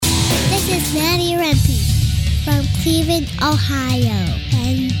is Maddie Rempe from Cleveland, Ohio,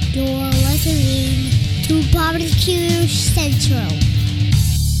 and you're listening to Barbecue Central.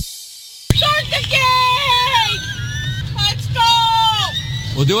 Start the game! Let's go!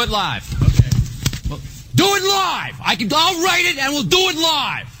 We'll do it live. Okay. Well, do it live! I'll write it and we'll do it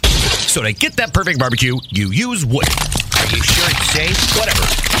live! So to get that perfect barbecue, you use wood. Are you sure it's safe? Whatever.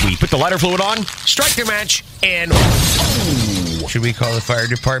 We put the lighter fluid on, strike the match, and... Oh, should we call the fire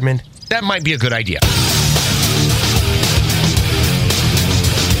department? That might be a good idea.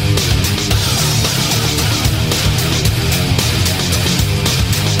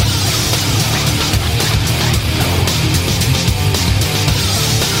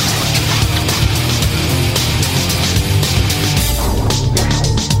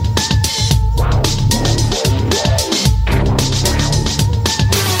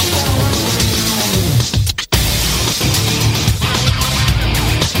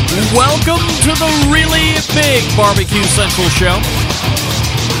 Welcome to the really big Barbecue Central show.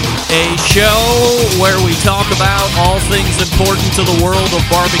 A show where we talk about all things important to the world of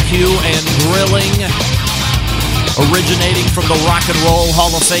barbecue and grilling. Originating from the Rock and Roll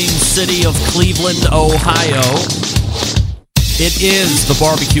Hall of Fame city of Cleveland, Ohio. It is the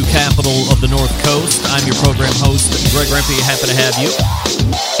barbecue capital of the North Coast. I'm your program host, Greg Rempe. Happy to have you.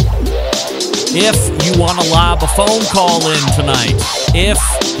 If you want to lob a phone call in tonight, if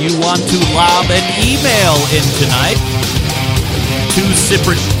you want to lob an email in tonight, two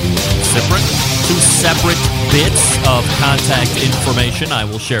separate bits of contact information. I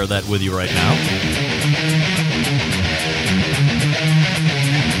will share that with you right now.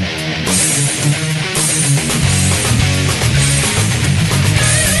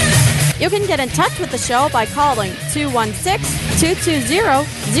 You can get in touch with the show by calling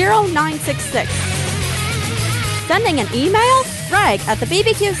 216-220-0966. Sending an email,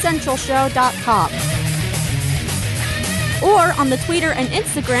 greg@thebbqcentralshow.com. Or on the Twitter and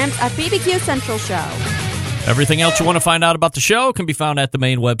Instagrams at BBQ Central Show. Everything else you want to find out about the show can be found at the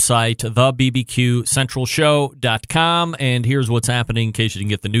main website, thebbqcentralshow.com. And here's what's happening in case you didn't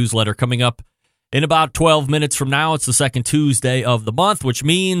get the newsletter coming up. In about 12 minutes from now, it's the second Tuesday of the month, which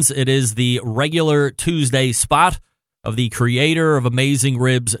means it is the regular Tuesday spot of the creator of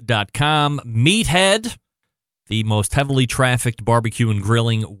AmazingRibs.com, Meathead, the most heavily trafficked barbecue and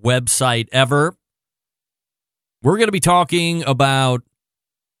grilling website ever. We're going to be talking about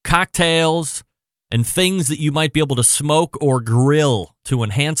cocktails and things that you might be able to smoke or grill to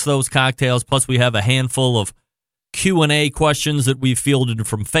enhance those cocktails. Plus, we have a handful of Q&A questions that we've fielded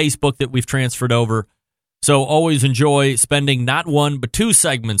from Facebook that we've transferred over. So always enjoy spending not one, but two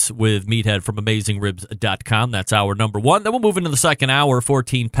segments with Meathead from AmazingRibs.com. That's hour number one. Then we'll move into the second hour,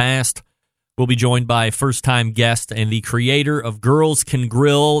 14 past. We'll be joined by a first-time guest and the creator of Girls Can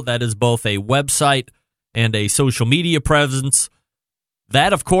Grill. That is both a website and a social media presence.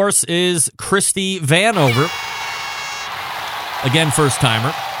 That, of course, is Christy Vanover. Again,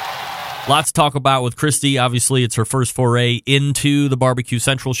 first-timer. Lots to talk about with Christy. Obviously, it's her first foray into the Barbecue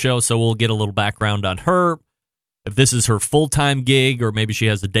Central show, so we'll get a little background on her. If this is her full-time gig, or maybe she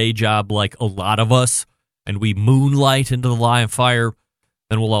has a day job like a lot of us, and we moonlight into the live fire,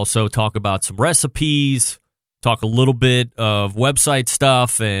 then we'll also talk about some recipes, talk a little bit of website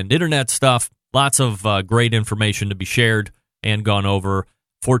stuff and internet stuff. Lots of great information to be shared and gone over.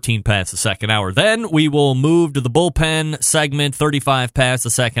 14 past the second hour. Then we will move to the bullpen segment, 35 past the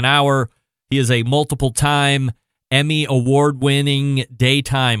second hour. He is a multiple-time Emmy award-winning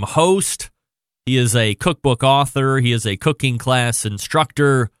daytime host. He is a cookbook author. He is a cooking class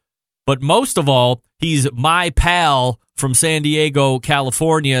instructor. But most of all, he's my pal from San Diego,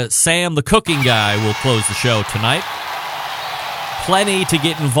 California. Sam, the cooking guy, will close the show tonight. Plenty to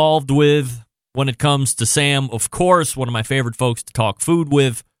get involved with when it comes to Sam, of course, one of my favorite folks to talk food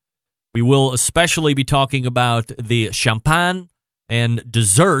with. We will especially be talking about the champagne and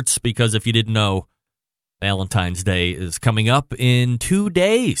desserts, because if you didn't know, Valentine's Day is coming up in 2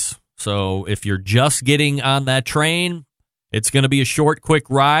 days. So if you're just getting on that train, it's going to be a short, quick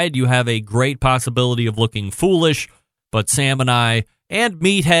ride. You have a great possibility of looking foolish, but Sam and I and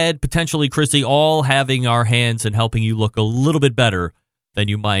Meathead, potentially Christy, all having our hands in helping you look a little bit better than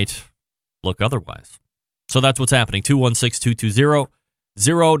you might look otherwise. So that's what's happening.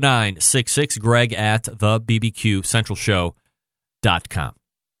 216-220-0966. Greg at thebbqcentralshow.com.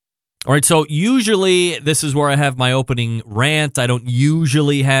 All right, so usually this is where I have my opening rant. I don't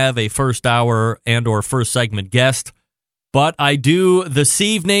usually have a first hour and or first segment guest, but I do this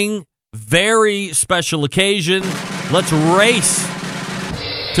evening. Very special occasion. Let's race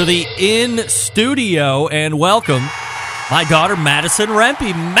to the in studio and welcome my daughter, Madison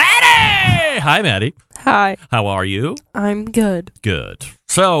Rempe. Maddie! Hi, Maddie. Hi. How are you? I'm good. Good.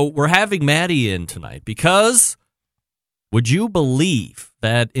 So, we're having Maddie in tonight because would you believe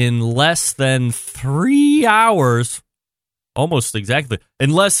that in less than 3 hours, almost exactly, in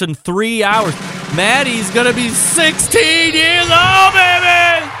less than 3 hours, Maddie's going to be 16 years old,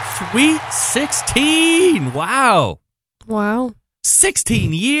 baby! Sweet 16. Wow. Wow.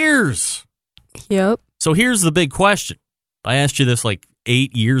 16 years. Yep. So here's the big question. I asked you this like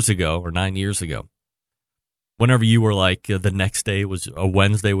 8 years ago or 9 years ago. Whenever you were like, the next day was a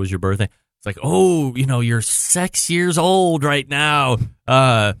Wednesday was your birthday. It's like, oh, you're 6 years old right now.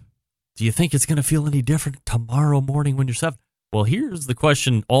 Do you think it's going to feel any different tomorrow morning when you're 7? Well, here's the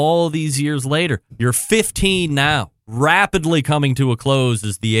question all these years later. You're 15 now. Rapidly coming to a close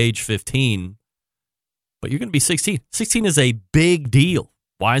is the age 15. But you're going to be 16. 16 is a big deal.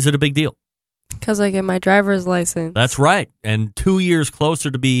 Why is it a big deal? Because I get my driver's license. That's right. And 2 years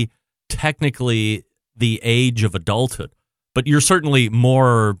closer to be technically the age of adulthood. But you're certainly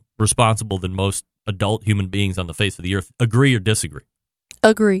more responsible than most adult human beings on the face of the earth. Agree or disagree?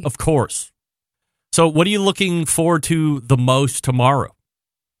 Agree. Of course. So what are you looking forward to the most tomorrow?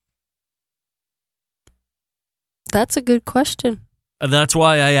 That's a good question. And that's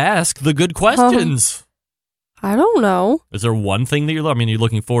why I ask the good questions. I don't know. Is there one thing that you're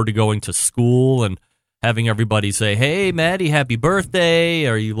looking forward to going to school and having everybody say, hey, Maddie, happy birthday?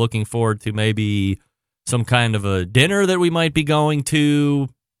 Are you looking forward to maybe some kind of a dinner that we might be going to?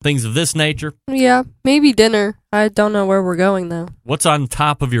 Things of this nature? Yeah, maybe dinner. I don't know where we're going, though. What's on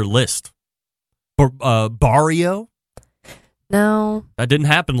top of your list? Barrio? No. That didn't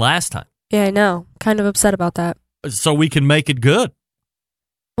happen last time. Yeah, I know. Kind of upset about that. So we can make it good.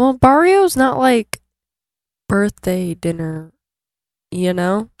 Well, Barrio's not like birthday dinner,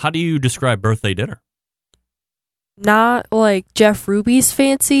 How do you describe birthday dinner? Not like Jeff Ruby's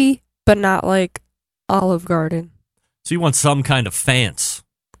fancy, but not like Olive Garden. So you want some kind of fancy.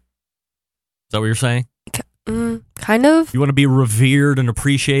 Is that what you're saying? Kind of. You want to be revered and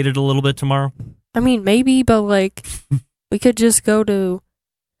appreciated a little bit tomorrow? I mean, maybe, but like, we could just go to...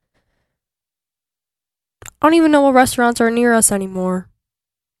 I don't even know what restaurants are near us anymore.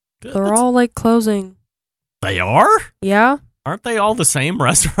 They're all like closing. They are? Yeah. Aren't they all the same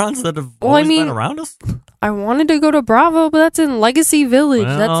restaurants that have always been around us? I wanted to go to Bravo, but that's in Legacy Village.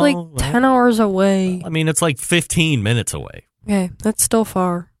 That's like 10 hours away. It's like 15 minutes away. Okay, that's still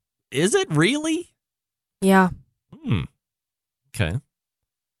far. Is it really? Yeah. Okay.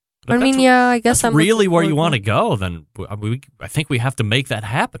 I guess I'm really where you want to go. Then I think we have to make that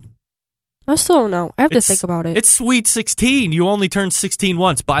happen. I still don't know. I have to think about it. It's sweet 16. You only turned 16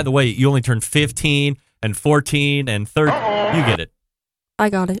 once. By the way, you only turned 15 and 14 and 30. You get it. I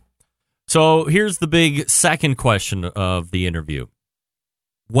got it. So here's the big second question of the interview.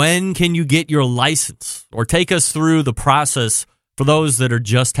 When can you get your license? Or take us through the process for those that are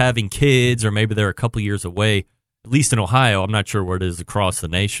just having kids, or maybe they're a couple years away, at least in Ohio. I'm not sure where it is across the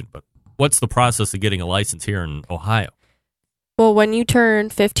nation, but what's the process of getting a license here in Ohio? Well, when you turn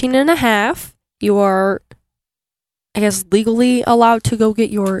 15 and a half, you are, I guess, legally allowed to go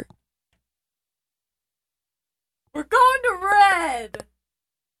get your... We're going to Red!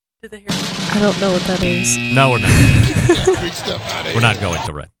 Did they hear me? I don't know what that is. No, we're not. We're not going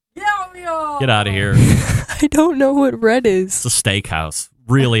to Red. Yeah, we are! Get out of here. I don't know what Red is. It's a steakhouse.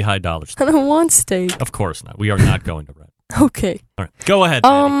 Really high dollar steak. I don't want steak. Of course not. We are not going to Red. Okay. All right. Go ahead,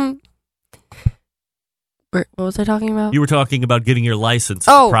 Maddie. What was I talking about? You were talking about getting your license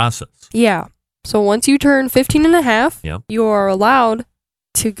process. Yeah. So once you turn 15 and a half, Yep. you are allowed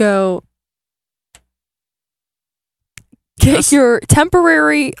to go get your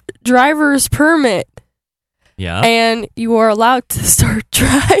temporary driver's permit. Yeah. And you are allowed to start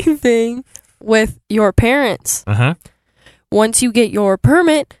driving with your parents. Uh-huh. Once you get your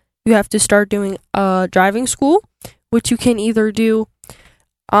permit, you have to start doing driving school, which you can either do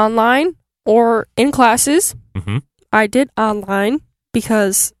online or in classes. Mm-hmm. I did online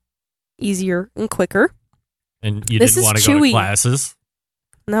because easier and quicker. And you didn't want to go to classes?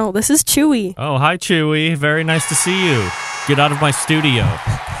 No, this is Chewy. Oh, hi, Chewy. Very nice to see you. Get out of my studio,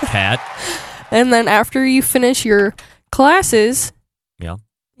 cat. And then after you finish your classes, yeah,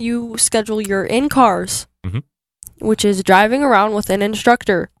 you schedule your in-cars, mm-hmm. which is driving around with an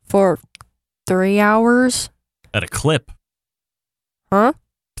instructor for 3 hours. At a clip. Huh?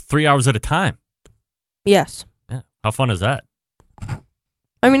 3 hours at a time. Yes. Yeah. How fun is that?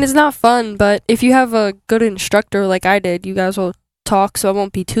 I mean, it's not fun, but if you have a good instructor like I did, you guys will talk, so it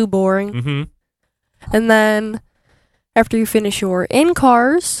won't be too boring. Mm-hmm. And then after you finish your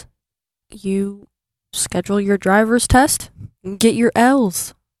in-cars, you schedule your driver's test and get your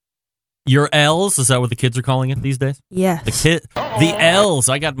L's. Your L's? Is that what the kids are calling it these days? Yes. The L's.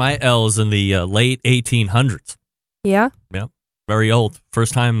 I got my L's in the late 1800s. Yeah? Yeah. Very old.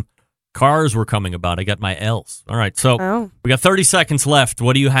 First time cars were coming about, I got my L's. All right, so we got 30 seconds left.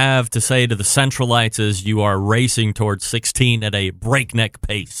 What do you have to say to the Centralites as you are racing towards 16 at a breakneck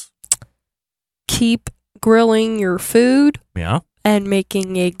pace? Keep grilling your food. Yeah. And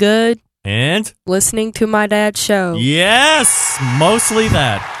making it good. And? Listening to my dad's show. Yes! Mostly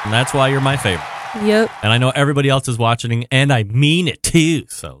that. And that's why you're my favorite. Yep. And I know everybody else is watching, and I mean it too.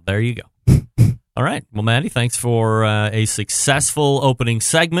 So there you go. All right. Well, Maddie, thanks for a successful opening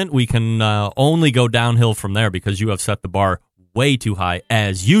segment. We can only go downhill from there because you have set the bar way too high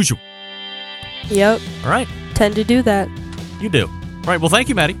as usual. Yep. All right. Tend to do that. You do. All right. Well, thank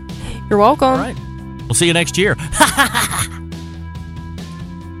you, Maddie. You're welcome. All right. We'll see you next year.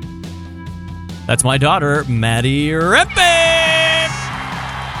 That's my daughter, Maddie Rippin.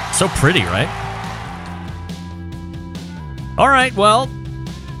 So pretty, right? All right, well,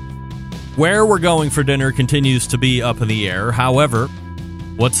 where we're going for dinner continues to be up in the air. However,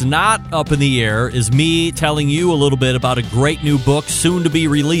 what's not up in the air is me telling you a little bit about a great new book soon to be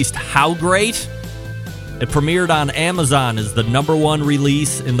released. How great? It premiered on Amazon as the #1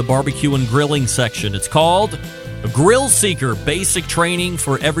 release in the barbecue and grilling section. It's called Grill Seeker, Basic Training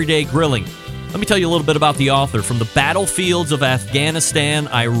for Everyday Grilling. Let me tell you a little bit about the author. From the battlefields of Afghanistan,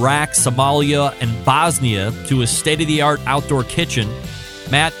 Iraq, Somalia, and Bosnia to a state-of-the-art outdoor kitchen,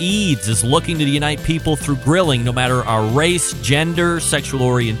 Matt Eads is looking to unite people through grilling, no matter our race, gender, sexual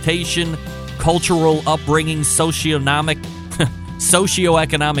orientation, cultural upbringing,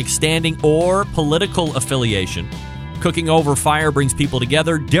 socioeconomic standing, or political affiliation. Cooking over fire brings people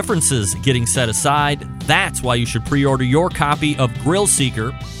together, differences getting set aside. That's why you should pre-order your copy of Grill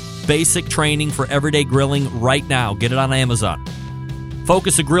Seeker, Basic Training for Everyday Grilling right now. Get it on Amazon.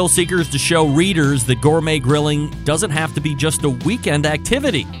 Focus of Grill Seeker is to show readers that gourmet grilling doesn't have to be just a weekend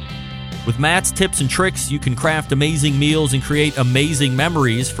activity. With Matt's tips and tricks, you can craft amazing meals and create amazing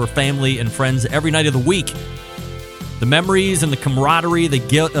memories for family and friends every night of the week. The memories and the camaraderie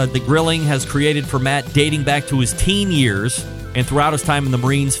that grilling has created for Matt dating back to his teen years and throughout his time in the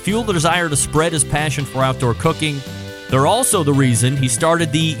Marines fuel the desire to spread his passion for outdoor cooking. They're also the reason he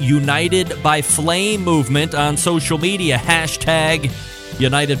started the United by Flame movement on social media, hashtag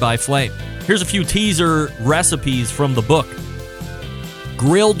United by Flame. Here's a few teaser recipes from the book.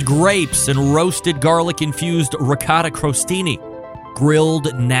 Grilled grapes and roasted garlic-infused ricotta crostini.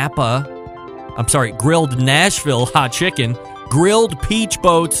 Grilled Nashville hot chicken. Grilled peach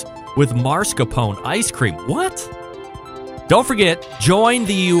boats with mascarpone ice cream. What? Don't forget, join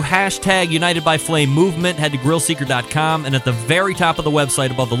the hashtag United by Flame movement. Head to grillseeker.com, and at the very top of the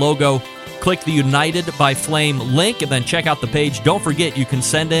website above the logo, click the United by Flame link, and then check out the page. Don't forget, you can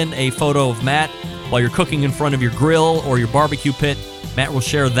send in a photo of Matt while you're cooking in front of your grill or your barbecue pit. Matt will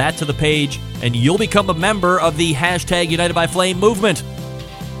share that to the page, and you'll become a member of the hashtag United by Flame movement.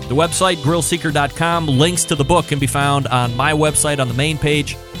 The website, grillseeker.com. Links to the book can be found on my website on the main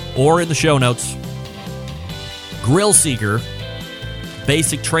page or in the show notes. Grill Seeker,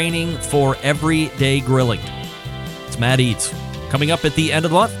 Basic Training for Everyday Grilling. It's Matt Eads. Coming up at the end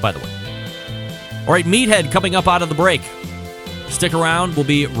of the month, by the way. All right, Meathead coming up out of the break. Stick around. We'll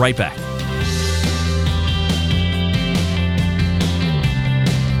be right back.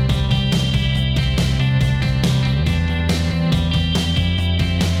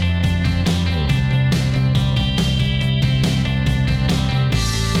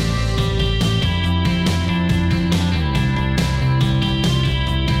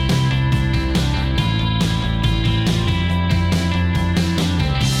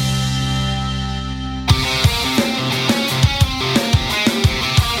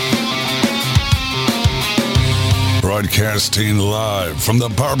 Broadcasting live from the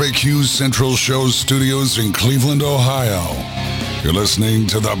Barbecue Central Show studios in Cleveland, Ohio. You're listening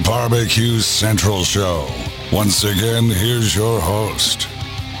to the Barbecue Central Show. Once again, here's your host,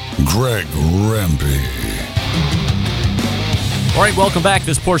 Greg Rempe. All right, welcome back.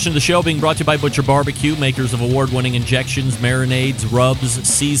 This portion of the show being brought to you by Butcher Barbecue, makers of award-winning injections, marinades, rubs,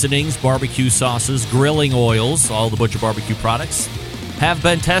 seasonings, barbecue sauces, grilling oils. All the Butcher Barbecue products have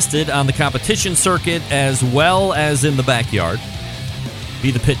been tested on the competition circuit as well as in the backyard. Be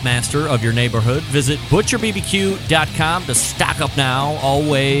the pit master of your neighborhood. Visit butcherbbq.com to stock up now.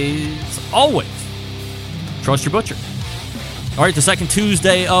 Always trust your butcher. All right, the second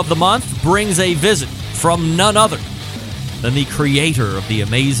Tuesday of the month brings a visit from none other than the creator of the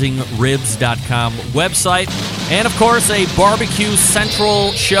AmazingRibs.com website. And, of course, a Barbecue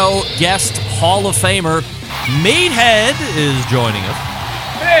Central Show guest Hall of Famer, Meathead, is joining us.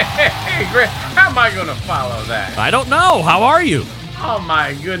 Hey, Greg, how am I going to follow that? I don't know. How are you? Oh,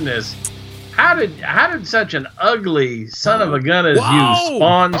 my goodness. How did such an ugly son of a gun as you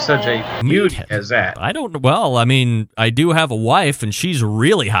spawn such a beauty as that? I don't know. Well, I mean, I do have a wife, and she's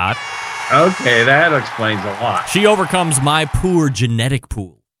really hot. Okay, that explains a lot. She overcomes my poor genetic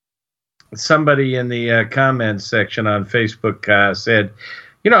pool. Somebody in the comments section on Facebook said,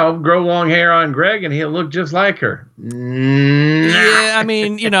 grow long hair on Greg and he'll look just like her. Yeah, I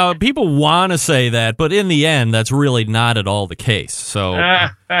mean, people want to say that, but in the end, that's really not at all the case. So,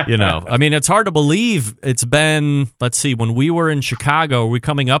 I mean, it's hard to believe it's been, let's see, when we were in Chicago, are we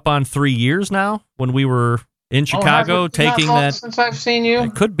coming up on 3 years now? When we were in Chicago taking that. Since I've seen you?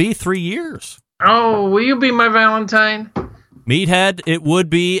 It could be 3 years. Oh, will you be my Valentine? Meathead, it would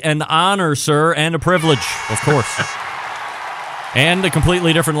be an honor, sir, and a privilege, of course. And a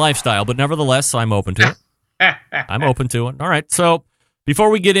completely different lifestyle, but nevertheless, I'm open to it. I'm open to it. All right, so before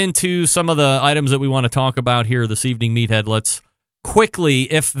we get into some of the items that we want to talk about here this evening, Meathead, let's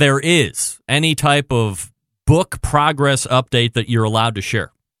quickly, if there is any type of book progress update that you're allowed to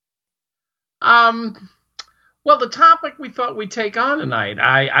share. Well, the topic we thought we'd take on tonight,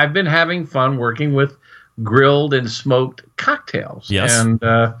 I've been having fun working with grilled and smoked cocktails. Yes. And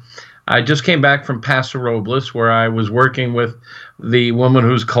I just came back from Paso Robles, where I was working with the woman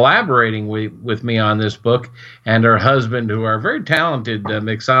who's collaborating with me on this book and her husband, who are very talented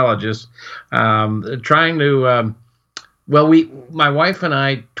mixologists, trying to, my wife and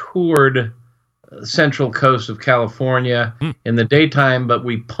I toured Central Coast of California in the daytime, but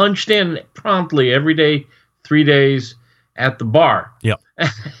we punched in promptly every day, 3 days at the bar. Yep.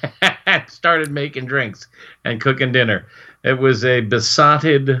 Started making drinks and cooking dinner. It was a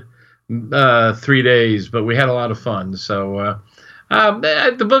besotted 3 days, but we had a lot of fun. So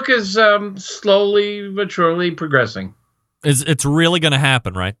the book is slowly but surely progressing. It's really going to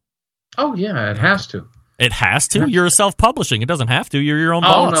happen, right? Oh, yeah, it has to. It has to? You're self-publishing. It doesn't have to. You're your own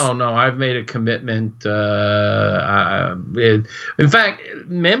boss. Oh, no. I've made a commitment. In fact,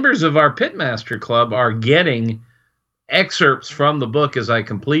 members of our Pitmaster Club are getting excerpts from the book as I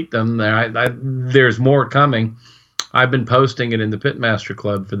complete them. There's more coming. I've been posting it in the Pitmaster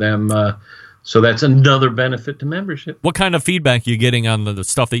Club for them, so that's another benefit to membership. What kind of feedback are you getting on the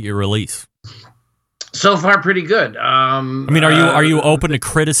stuff that you release? So far, pretty good. I mean, are you open to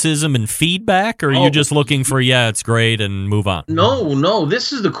criticism and feedback, or are you just looking for, it's great, and move on? No.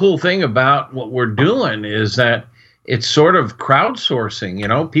 This is the cool thing about what we're doing is that it's sort of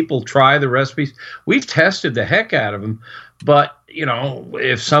crowdsourcing. People try the recipes. We've tested the heck out of them, but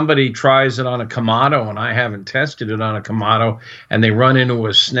if somebody tries it on a Kamado and I haven't tested it on a Kamado and they run into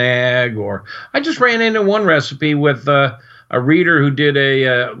a snag, or I just ran into one recipe with a reader who did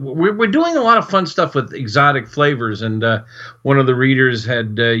we're doing a lot of fun stuff with exotic flavors, and one of the readers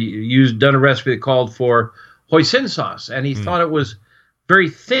had done a recipe that called for hoisin sauce, and he thought it was very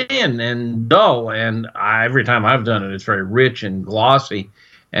thin and dull, and every time I've done it, it's very rich and glossy.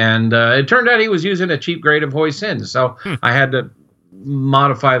 And it turned out he was using a cheap grade of hoisin, so I had to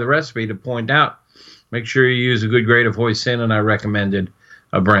modify the recipe to point out, make sure you use a good grade of hoisin, and I recommended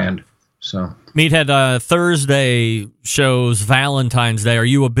a brand. So Meathead, Thursday shows Valentine's Day. Are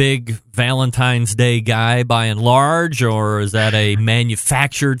you a big Valentine's Day guy by and large, or is that a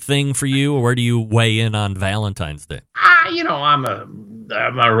manufactured thing for you, or where do you weigh in on Valentine's Day? I'm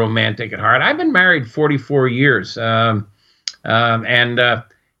a romantic at heart. I've been married 44 years, and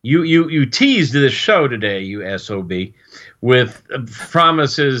you teased this show today, you SOB, with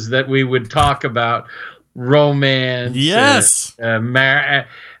promises that we would talk about romance. Yes.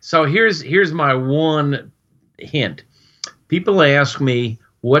 So here's my one hint. People ask me,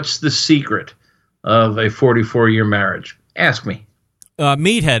 what's the secret of a 44-year marriage? Ask me.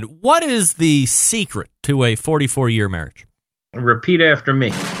 Meathead, what is the secret to a 44-year marriage? Repeat after me.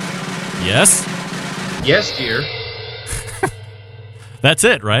 Yes? Yes, dear. That's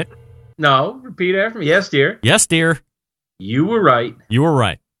it, right? No, repeat after me. Yes, dear. Yes, dear. You were right. You were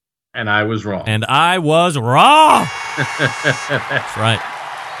right. And I was wrong. And I was wrong. That's right.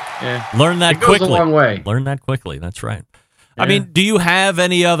 Yeah. Learn that goes quickly. a long way. Learn that quickly. That's right. Yeah. I mean, do you have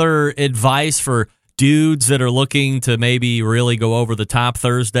any other advice for dudes that are looking to maybe really go over the top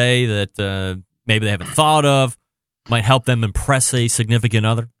Thursday that maybe they haven't thought of, might help them impress a significant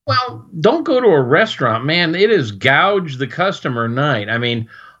other? Well, don't go to a restaurant, man. It is gouge the customer night. I mean,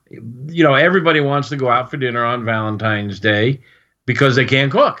 everybody wants to go out for dinner on Valentine's Day because they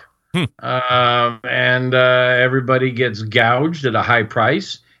can't cook. and everybody gets gouged at a high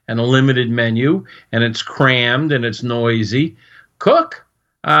price and a limited menu, and it's crammed and it's noisy. Cook.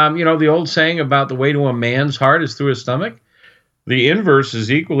 The old saying about the way to a man's heart is through his stomach. The inverse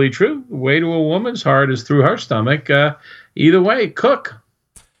is equally true. The way to a woman's heart is through her stomach. Either way, cook.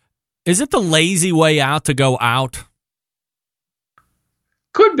 Is it the lazy way out to go out?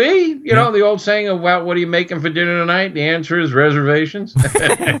 Could be. You know, the old saying about what are you making for dinner tonight? The answer is reservations.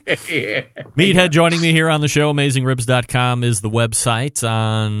 Yeah. Meathead joining me here on the show. AmazingRibs.com is the website.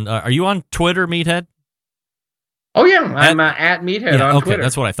 Are you on Twitter, Meathead? Oh, yeah. I'm at Meathead on Twitter.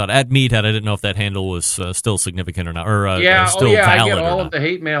 That's what I thought. At Meathead. I didn't know if that handle was still significant or not. Or still valid. I get all of the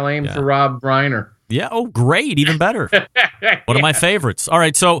hate mail aimed for Rob Reiner. Yeah. Oh, great. Even better. One of my favorites. All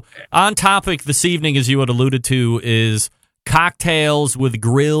right. So on topic this evening, as you had alluded to, is cocktails with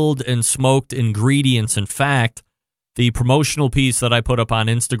grilled and smoked ingredients. In fact, the promotional piece that I put up on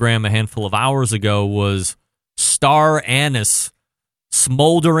Instagram a handful of hours ago was star anise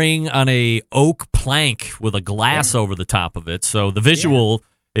smoldering on a oak plank with a glass over the top of it. So the visual,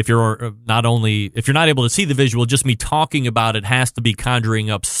 if you're not able to see the visual, just me talking about it has to be conjuring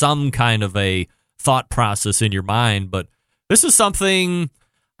up some kind of a thought process in your mind. But this is something,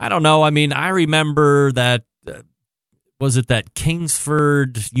 I don't know. I mean, I remember that, was it that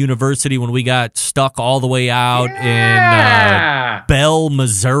Kingsford University when we got stuck all the way out in Bell,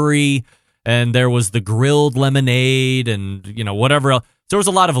 Missouri, and there was the grilled lemonade and, whatever else. There was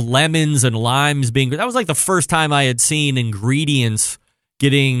a lot of lemons and limes that was like the first time I had seen ingredients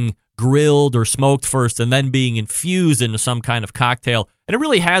getting grilled or smoked first and then being infused into some kind of cocktail. And it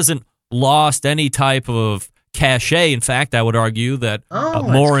really hasn't lost any type of cachet. In fact, I would argue that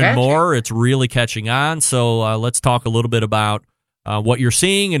more and more it's really catching on. So let's talk a little bit about what you're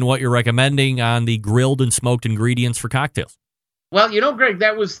seeing and what you're recommending on the grilled and smoked ingredients for cocktails. Well, Greg,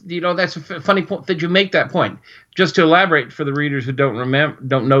 that was, that's a funny point that you make that point. Just to elaborate for the readers who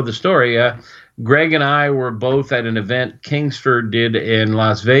don't know the story, Greg and I were both at an event Kingsford did in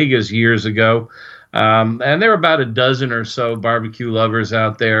Las Vegas years ago. And there were about a dozen or so barbecue lovers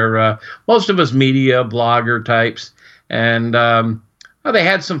out there, most of us media, blogger types. And they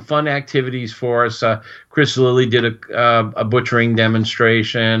had some fun activities for us. Chris Lilly did a butchering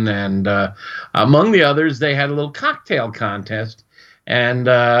demonstration. And among the others, they had a little cocktail contest. And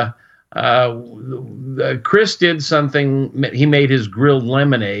Chris did something. He made his grilled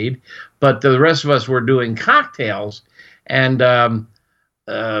lemonade. But the rest of us were doing cocktails. And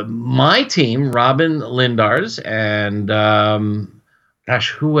my team, Robin Lindars, and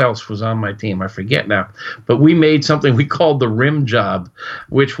who else was on my team? I forget now. But we made something we called the rim job,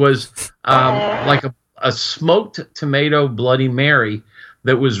 which was like a smoked tomato Bloody Mary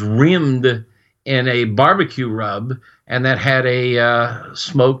that was rimmed in a barbecue rub, and that had a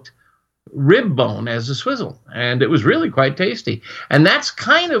smoked rib bone as a swizzle, and it was really quite tasty. And that's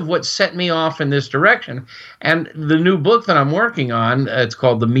kind of what set me off in this direction. And the new book that I'm working on, it's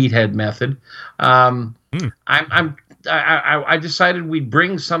called The Meathead Method. I decided we'd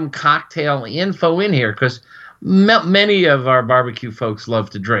bring some cocktail info in here because many of our barbecue folks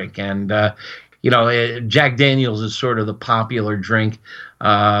love to drink, and Jack Daniels is sort of the popular drink.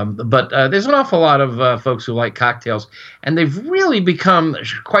 But there's an awful lot of folks who like cocktails, and they've really become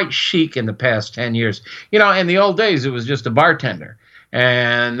quite chic in the past 10 years. In the old days, it was just a bartender,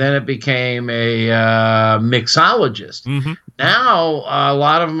 and then it became a mixologist. Mm-hmm. Now, a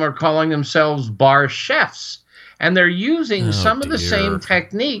lot of them are calling themselves bar chefs, and they're using some of the same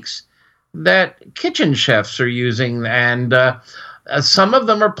techniques that kitchen chefs are using, and some of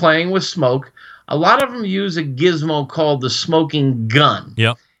them are playing with smoke. A lot of them use a gizmo called the smoking gun.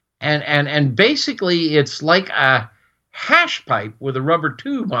 Yep. And basically it's like a hash pipe with a rubber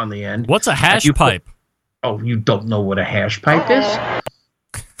tube on the end. What's a hash pipe? You don't know what a hash pipe is?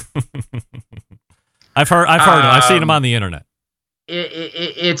 I've heard it. I've seen them on the internet.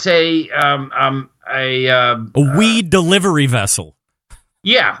 It's a weed delivery vessel.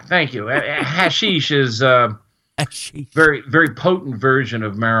 Yeah, thank you. Hashish is very, very potent version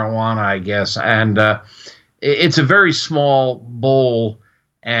of marijuana, I guess. And it's a very small bowl.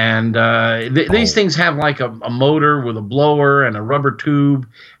 And these things have like a motor with a blower and a rubber tube.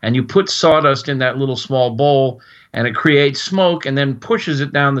 And you put sawdust in that little small bowl, and it creates smoke and then pushes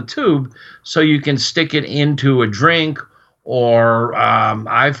it down the tube so you can stick it into a drink. Or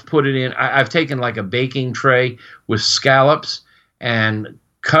I've put it in, I've taken like a baking tray with scallops and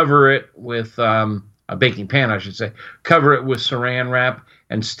cover it with a baking pan, I should say, cover it with saran wrap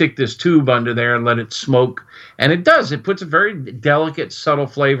and stick this tube under there and let it smoke. And it does. It puts a very delicate, subtle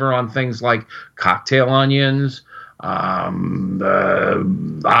flavor on things like cocktail onions,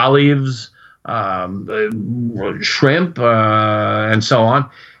 olives, shrimp, and so on.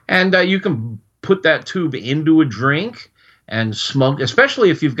 And you can put that tube into a drink and smoke, especially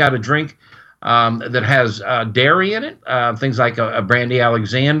if you've got a drink that has dairy in it, things like a Brandy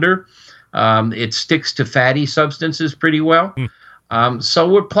Alexander. It sticks to fatty substances pretty well. So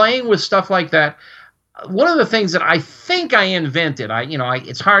we're playing with stuff like that. One of the things that I think I invented,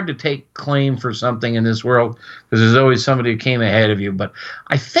 it's hard to take claim for something in this world because there's always somebody who came ahead of you, but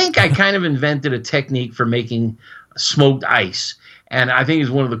I think I kind of invented a technique for making smoked ice. And I think it's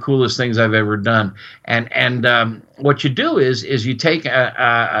one of the coolest things I've ever done. And what you do is you take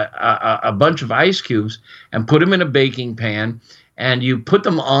a bunch of ice cubes and put them in a baking pan, and you put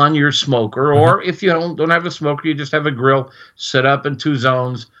them on your smoker. Or if you don't have a smoker, you just have a grill set up in 2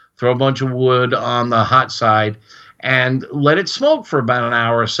 zones, throw a bunch of wood on the hot side, and let it smoke for about an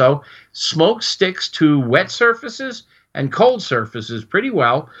hour or so. Smoke sticks to wet surfaces and cold surfaces pretty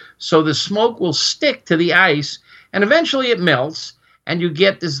well, so the smoke will stick to the ice, and eventually it melts, and you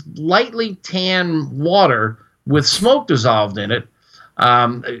get this lightly tan water with smoke dissolved in it.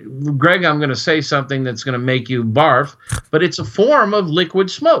 Greg, I'm going to say something that's going to make you barf, but it's a form of liquid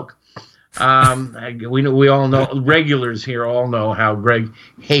smoke. We all know, regulars here all know how Greg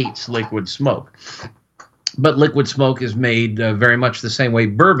hates liquid smoke. But liquid smoke is made very much the same way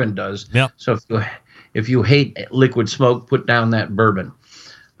bourbon does. Yep. So if you hate liquid smoke, put down that bourbon.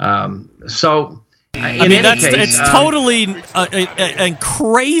 It's totally a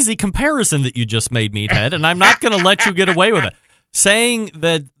crazy comparison that you just made, Meathead, and I'm not going to let you get away with it. Saying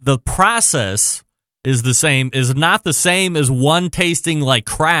that the process is not the same as one tasting like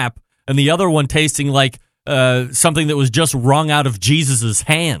crap and the other one tasting like something that was just wrung out of Jesus's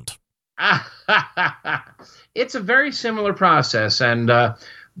hand. It's a very similar process, and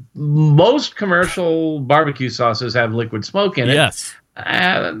most commercial barbecue sauces have liquid smoke in it. Yes.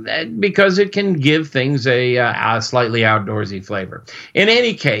 Because it can give things a slightly outdoorsy flavor. In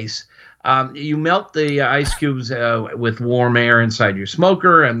any case, you melt the ice cubes with warm air inside your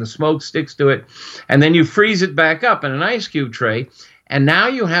smoker, and the smoke sticks to it, and then you freeze it back up in an ice cube tray, and now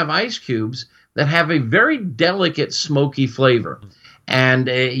you have ice cubes that have a very delicate smoky flavor. And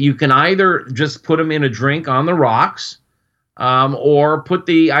you can either just put them in a drink on the rocks, or put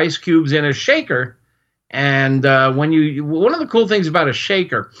the ice cubes in a shaker. And one of the cool things about a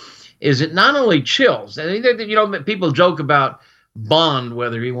shaker is it not only chills. People joke about Bond,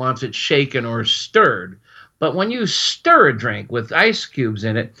 whether he wants it shaken or stirred. But when you stir a drink with ice cubes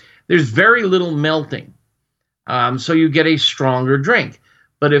in it, there's very little melting. So you get a stronger drink.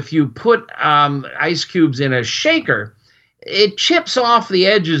 But if you put ice cubes in a shaker, it chips off the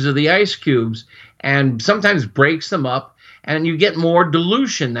edges of the ice cubes and sometimes breaks them up, and you get more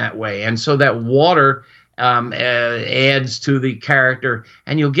dilution that way. And so that water adds to the character,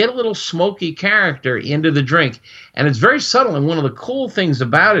 and you'll get a little smoky character into the drink. And it's very subtle, and one of the cool things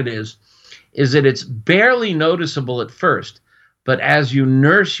about it is that it's barely noticeable at first, but as you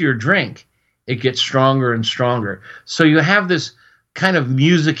nurse your drink, it gets stronger and stronger. So you have this kind of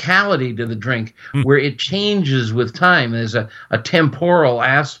musicality to the drink where it changes with time. There's a temporal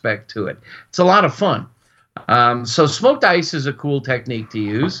aspect to it. It's a lot of fun. So smoked ice is a cool technique to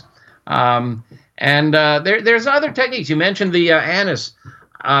use. And there's other techniques. You mentioned the anise.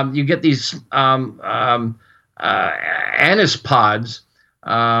 You get these anise pods,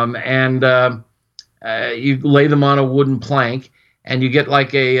 and you lay them on a wooden plank, and you get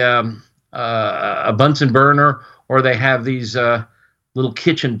like a Bunsen burner, or they have these little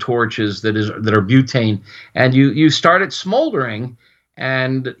kitchen torches that are butane, and you start it smoldering,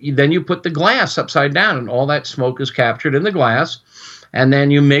 and then you put the glass upside down, and all that smoke is captured in the glass. And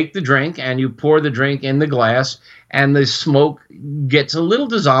then you make the drink, and you pour the drink in the glass, and the smoke gets a little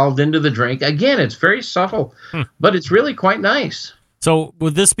dissolved into the drink. Again, it's very subtle, but it's really quite nice. So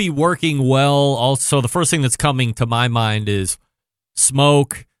would this be working well? Also, the first thing that's coming to my mind is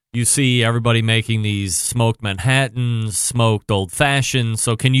smoke. You see everybody making these smoked Manhattans, smoked Old Fashions.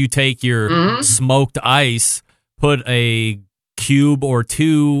 So can you take your smoked ice, put a cube or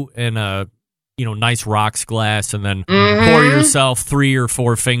two in a nice rocks glass, and then pour yourself 3 or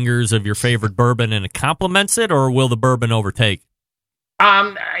 4 fingers of your favorite bourbon, and it complements it, or will the bourbon overtake?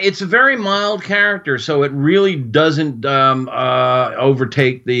 It's a very mild character, so it really doesn't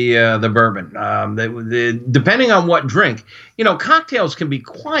overtake the bourbon. Depending on what drink, cocktails can be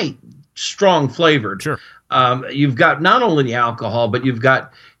quite strong flavored. Sure. You've got not only the alcohol, but you've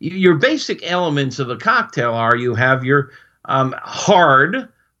got your basic elements of a cocktail you have your hard,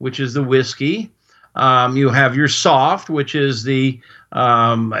 which is the whiskey. You have your soft, which is the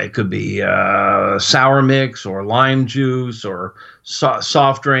It could be sour mix or lime juice or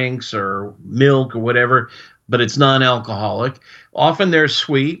soft drinks or milk or whatever, but it's non-alcoholic. Often they're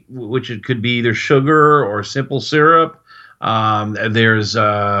sweet, which it could be either sugar or simple syrup. There's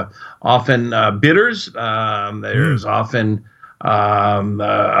often bitters. There's often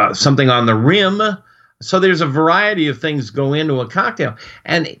something on the rim. So there's a variety of things go into a cocktail.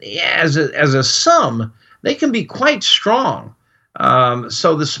 And as a sum, they can be quite strong.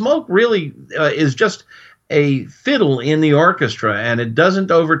 So the smoke really is just a fiddle in the orchestra, and it doesn't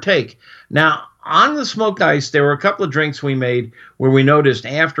overtake. Now, on the smoked ice, there were a couple of drinks we made where we noticed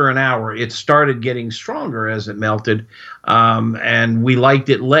after an hour it started getting stronger as it melted, and we liked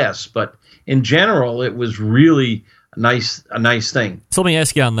it less. But in general, it was really a nice thing. So let me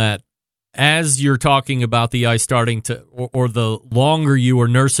ask you on that. As you're talking about the ice starting to, or the longer you were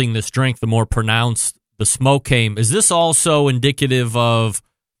nursing this drink, the more pronounced the smoke came. Is this also indicative of,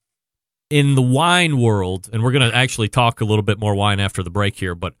 in the wine world, and we're going to actually talk a little bit more wine after the break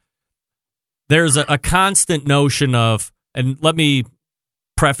here, but there's a constant notion of, and let me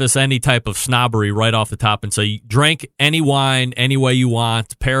preface any type of snobbery right off the top and say, drink any wine any way you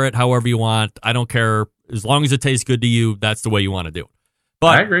want, pair it however you want. I don't care. As long as it tastes good to you, that's the way you want to do it.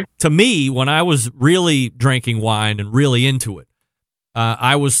 But I agree. To me, when I was really drinking wine and really into it,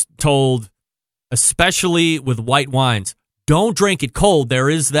 I was told, especially with white wines, don't drink it cold. There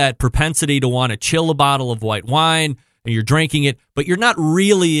is that propensity to want to chill a bottle of white wine, and you're drinking it, but you're not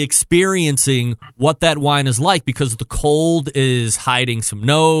really experiencing what that wine is like because the cold is hiding some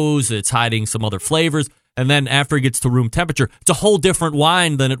nose, it's hiding some other flavors, and then after it gets to room temperature, it's a whole different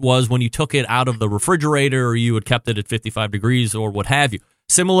wine than it was when you took it out of the refrigerator or you had kept it at 55 degrees or what have you.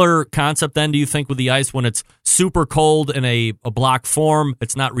 Similar concept then, do you think, with the ice when it's super cold in a block form,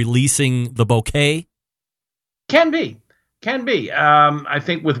 it's not releasing the bouquet? Can be. I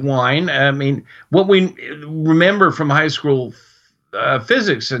think with wine, I mean, what we remember from high school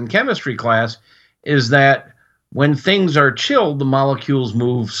physics and chemistry class is that when things are chilled, the molecules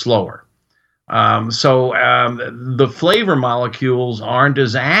move slower. So the flavor molecules aren't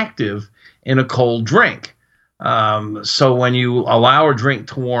as active in a cold drink. So when you allow a drink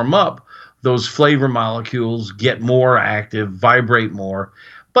to warm up, those flavor molecules get more active, vibrate more.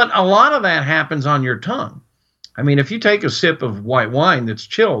 But a lot of that happens on your tongue. I mean, if you take a sip of white wine that's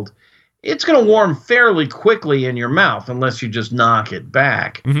chilled, it's going to warm fairly quickly in your mouth unless you just knock it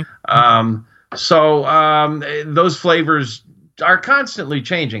back. Mm-hmm. So those flavors are constantly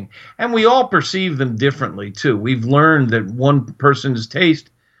changing, and we all perceive them differently, too. We've learned that one person's taste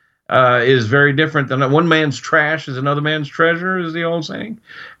is very different than one man's trash is another man's treasure, is the old saying.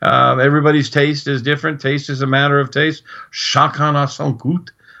 Everybody's taste is different. Taste is a matter of taste. Chacun a son goût,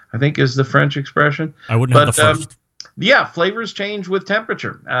 I think, is the French expression. I wouldn't have the first. Yeah, flavors change with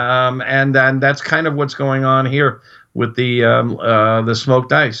temperature, and that's kind of what's going on here with the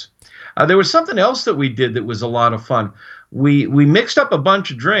smoked ice. There was something else that we did that was a lot of fun. We mixed up a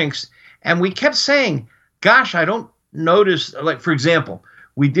bunch of drinks, and we kept saying, gosh, I don't notice, like, for example,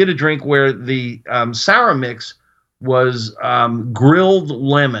 we did a drink where the sour mix was grilled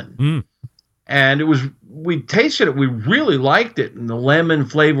lemon. And we tasted it, we really liked it, and the lemon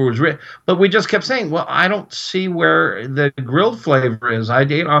flavor was rich. But we just kept saying, well, I don't see where the grilled flavor is.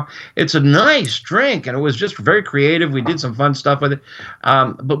 It's a nice drink, and it was just very creative. We did some fun stuff with it.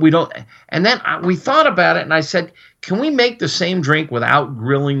 But we don't. And then we thought about it, and I said, can we make the same drink without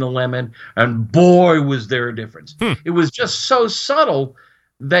grilling the lemon? And boy, was there a difference. It was just so subtle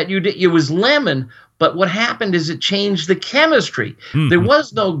that it was lemon, but what happened is it changed the chemistry. Mm-hmm. There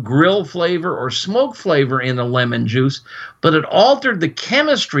was no grill flavor or smoke flavor in the lemon juice, but it altered the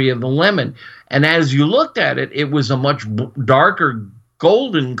chemistry of the lemon. And as you looked at it, it was a much darker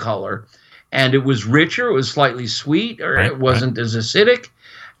golden color, and it was richer. It was slightly sweet, or it wasn't as acidic.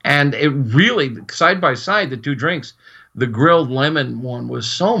 And it really, side by side, the two drinks, the grilled lemon one was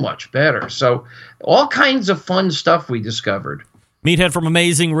so much better. So all kinds of fun stuff we discovered. Meathead from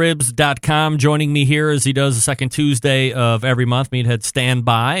AmazingRibs.com joining me here as he does the second Tuesday of every month. Meathead, stand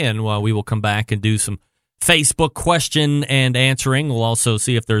by, and we will come back and do some Facebook question and answering. We'll also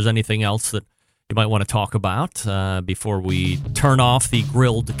see if there's anything else that you might want to talk about before we turn off the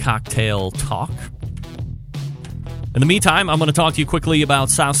grilled cocktail talk. In the meantime, I'm going to talk to you quickly about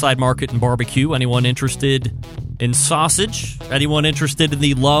Southside Market and Barbecue. Anyone interested in sausage? Anyone interested in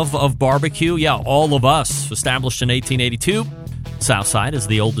the love of barbecue? Yeah, all of us. Established in 1882. Southside is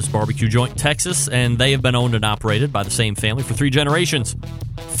the oldest barbecue joint in Texas, and they have been owned and operated by the same family for 3 generations.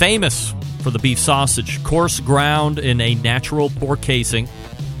 Famous for the beef sausage, coarse ground in a natural pork casing,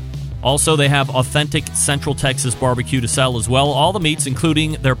 Also, they have authentic Central Texas barbecue to sell as well. All the meats,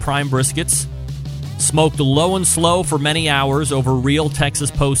 including their prime briskets, smoked low and slow for many hours over real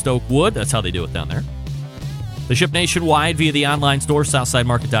Texas post oak wood. That's how they do it down there. They ship nationwide via the online store,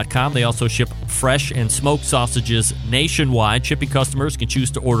 SouthsideMarket.com. They also ship fresh and smoked sausages nationwide. Shipping customers can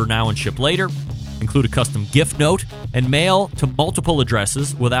choose to order now and ship later, include a custom gift note, and mail to multiple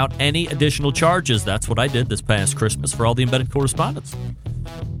addresses without any additional charges. That's what I did this past Christmas for all the embedded correspondents.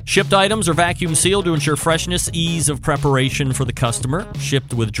 Shipped items are vacuum sealed to ensure freshness, ease of preparation for the customer.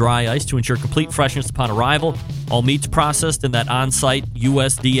 Shipped with dry ice to ensure complete freshness upon arrival. All meats processed in that on-site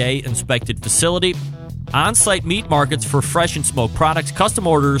USDA inspected facility. On-site meat markets for fresh and smoked products. Custom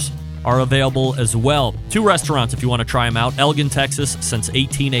orders are available as well. 2 restaurants if you want to try them out. Elgin, Texas, since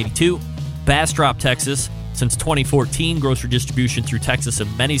 1882. Bastrop, Texas, since 2014. Grocery distribution through Texas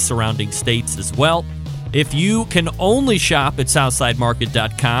and many surrounding states as well. If you can only shop at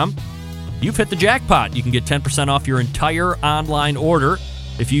SouthsideMarket.com, you've hit the jackpot. You can get 10% off your entire online order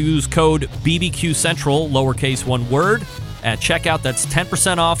if you use code BBQ Central, lowercase one word, at checkout. That's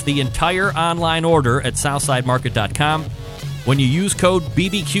 10% off the entire online order at SouthsideMarket.com when you use code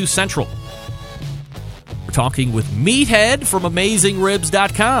BBQ Central. We're talking with Meathead from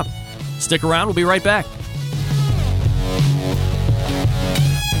AmazingRibs.com. Stick around. We'll be right back.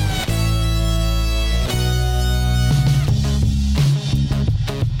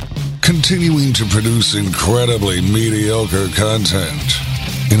 Continuing to produce incredibly mediocre content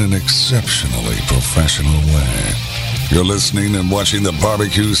in an exceptionally professional way. You're listening and watching the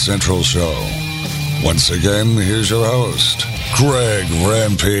Barbecue Central Show. Once again, here's your host, Greg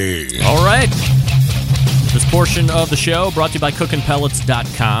Rempe. All right. This portion of the show brought to you by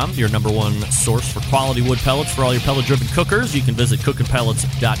CookinPellets.com, your number one source for quality wood pellets for all your pellet-driven cookers. You can visit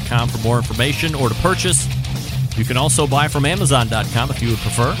CookinPellets.com for more information or to purchase. You can also buy from Amazon.com if you would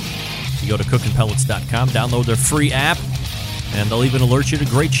prefer. You go to CookinPellets.com, download their free app, and they'll even alert you to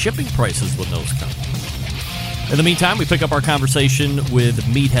great shipping prices when those come. In the meantime, we pick up our conversation with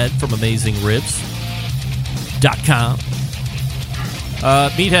Meathead from AmazingRibs.com.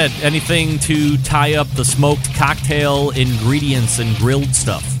 Meathead, anything to tie up the smoked cocktail ingredients and grilled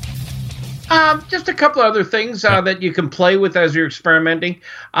stuff? Just a couple other things that you can play with as you're experimenting.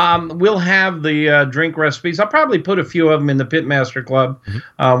 We'll have the drink recipes. I'll probably put a few of them in the Pitmaster Club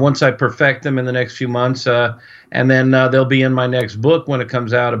once I perfect them in the next few months. And then they'll be in my next book when it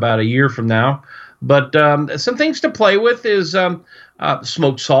comes out about a year from now. But some things to play with is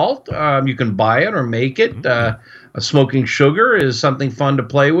smoked salt. You can buy it or make it. Smoking sugar is something fun to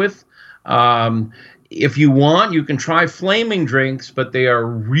play with. If you want, you can try flaming drinks, but they are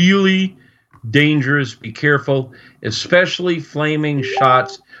really dangerous. Be careful, especially flaming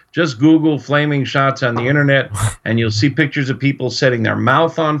shots. Just Google flaming shots on the internet, and you'll see pictures of people setting their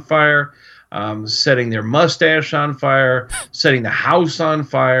mouth on fire, setting their mustache on fire, setting the house on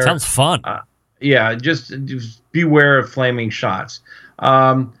fire. Sounds fun. Yeah, just beware of flaming shots.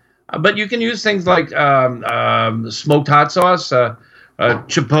 But you can use things like smoked hot sauce.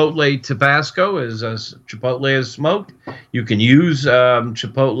 Chipotle Tabasco is Chipotle is smoked. You can use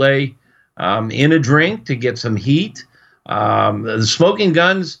Chipotle in a drink to get some heat. The smoking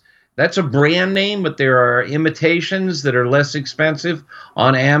guns, that's a brand name, but there are imitations that are less expensive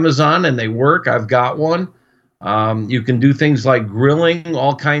on Amazon, and they work. I've got one. You can do things like grilling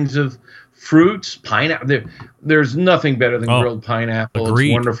all kinds of fruits, pineapple. There's nothing better than grilled pineapple. Agreed.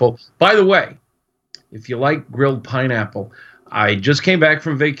 It's wonderful. By the way, if you like grilled pineapple, I just came back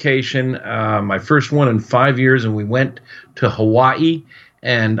from vacation, my first one in 5 years, and we went to Hawaii.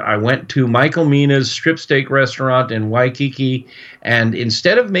 And I went to Michael Mina's strip steak restaurant in Waikiki, and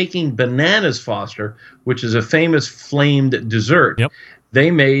instead of making bananas Foster, which is a famous flamed dessert, they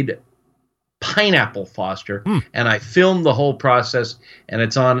made pineapple Foster, and I filmed the whole process, and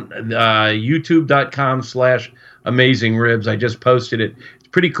it's on youtube.com/AmazingRibs. I just posted it. It's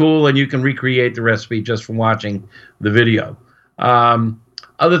pretty cool, and you can recreate the recipe just from watching the video.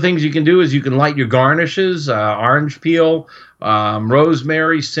 Other things you can do is you can light your garnishes, orange peel,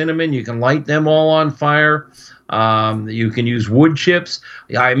 rosemary, cinnamon. You can light them all on fire. You can use wood chips.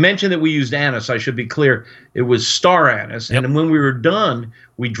 I mentioned that we used anise. I should be clear. It was star anise. And when we were done,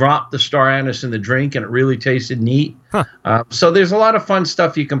 we dropped the star anise in the drink, and it really tasted neat. So there's a lot of fun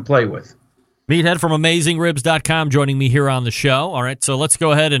stuff you can play with. Meathead from AmazingRibs.com joining me here on the show. All right, so let's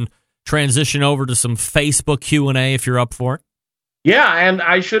go ahead and transition over to some Facebook Q&A if you're up for it. Yeah, and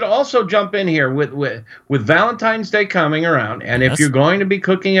I should also jump in here with Valentine's Day coming around, and if you're going to be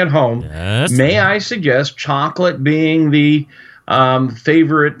cooking at home, may I suggest chocolate being the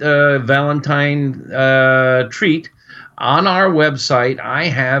favorite Valentine treat? On our website, I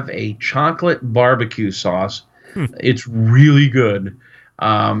have a chocolate barbecue sauce. It's really good,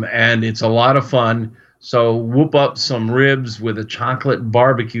 and it's a lot of fun. So whoop up some ribs with a chocolate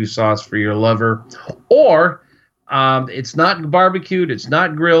barbecue sauce for your lover. Or it's not barbecued, it's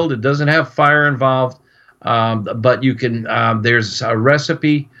not grilled, it doesn't have fire involved, but you can, there's a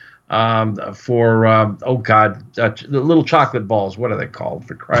recipe for, the little chocolate balls. What are they called,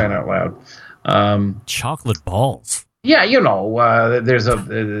 for crying out loud? Chocolate balls. Yeah, there's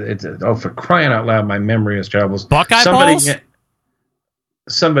for crying out loud, my memory is terrible. Buckeye balls?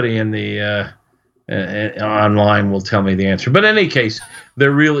 Somebody in the online will tell me the answer. But in any case,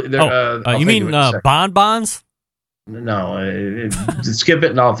 they're really... you mean bonbons? No, skip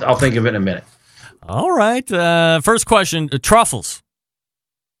it and I'll think of it in a minute. All right. First question, truffles.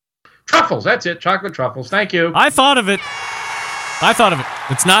 Truffles, that's it. Chocolate truffles. Thank you. I thought of it. It's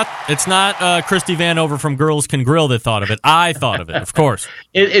not Christy Vanover from Girls Can Grill that thought of it. I thought of it, of course.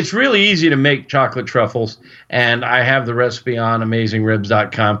 It's really easy to make chocolate truffles, and I have the recipe on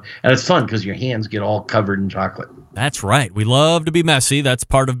AmazingRibs.com, and it's fun because your hands get all covered in chocolate. That's right. We love to be messy. That's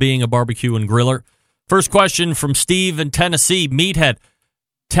part of being a barbecue and griller. First question from Steve in Tennessee. Meathead,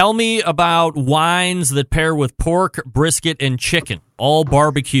 tell me about wines that pair with pork, brisket, and chicken, all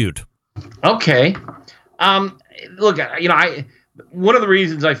barbecued. Okay. Look, one of the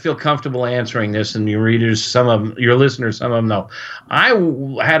reasons I feel comfortable answering this, and your readers, your listeners, some of them know, I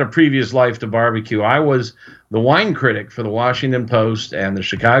had a previous life to barbecue. I was the wine critic for the Washington Post and the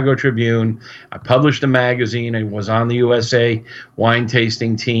Chicago Tribune. I published a magazine and was on the USA wine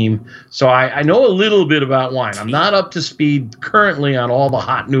tasting team. So I know a little bit about wine. I'm not up to speed currently on all the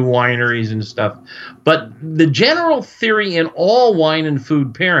hot new wineries and stuff. But the general theory in all wine and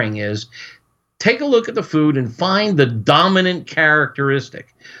food pairing is take a look at the food and find the dominant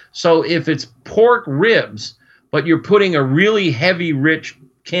characteristic. So if it's pork ribs, but you're putting a really heavy, rich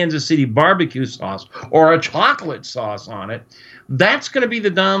Kansas City barbecue sauce or a chocolate sauce on it, that's going to be the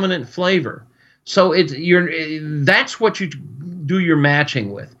dominant flavor. So that's what you do your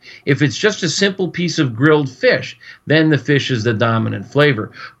matching with. If it's just a simple piece of grilled fish, then the fish is the dominant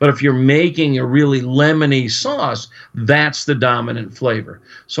flavor. But if you're making a really lemony sauce, that's the dominant flavor.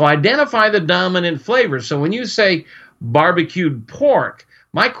 So identify the dominant flavor. So when you say barbecued pork,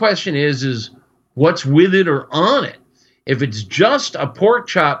 my question is what's with it or on it? If it's just a pork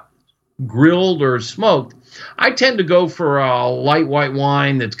chop grilled or smoked, I tend to go for a light white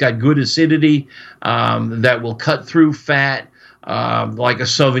wine that's got good acidity, that will cut through fat, like a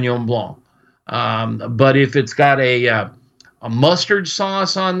Sauvignon Blanc. But if it's got a mustard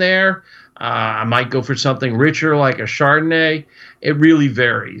sauce on there, I might go for something richer like a Chardonnay. It really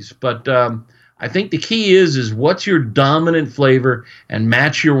varies. But I think the key is what's your dominant flavor and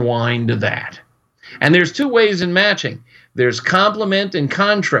match your wine to that. And there's two ways in matching. There's complement and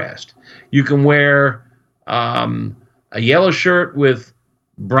contrast. You can wear a yellow shirt with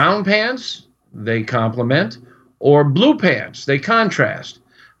brown pants, they complement, or blue pants, they contrast.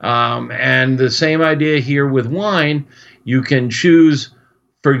 And the same idea here with wine. You can choose,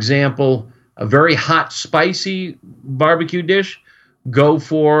 for example, a very hot, spicy barbecue dish. Go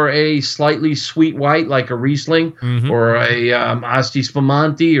for a slightly sweet white like a Riesling or a Asti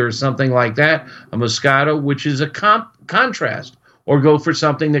Spumante or something like that, a Moscato, which is a contrast, or go for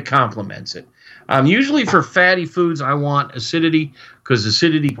something that complements it. Usually for fatty foods, I want acidity because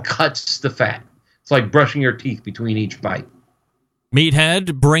acidity cuts the fat. It's like brushing your teeth between each bite.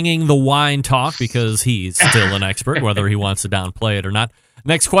 Meathead bringing the wine talk because he's still an expert, whether he wants to downplay it or not.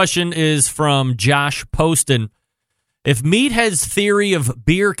 Next question is from Josh Poston. If Meathead's theory of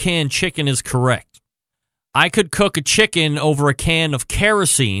beer can chicken is correct, I could cook a chicken over a can of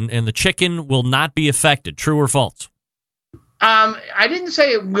kerosene and the chicken will not be affected. True or false? I didn't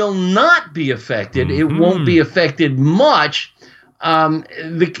say it will not be affected. It won't be affected much.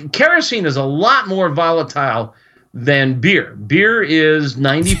 The kerosene is a lot more volatile than beer. Beer is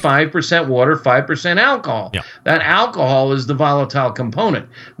 95% water, 5% alcohol. Yeah. That alcohol is the volatile component.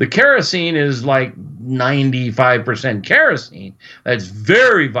 The kerosene is like 95% kerosene. That's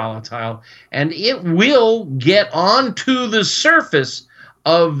very volatile, and it will get onto the surface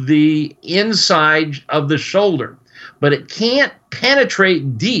of the inside of the shoulder. But it can't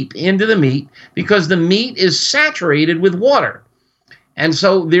penetrate deep into the meat because the meat is saturated with water. And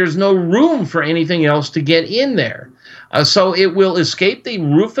so there's no room for anything else to get in there. So it will escape the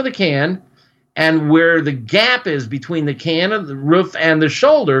roof of the can, and where the gap is between the can and the roof and the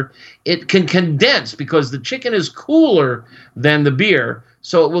shoulder, it can condense because the chicken is cooler than the beer.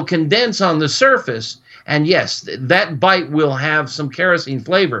 So it will condense on the surface, And yes, that bite will have some kerosene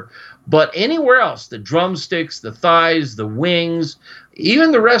flavor. But anywhere else, the drumsticks, the thighs, the wings,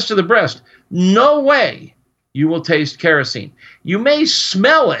 even the rest of the breast, no way you will taste kerosene. You may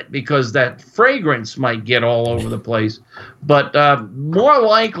smell it because that fragrance might get all over the place, but more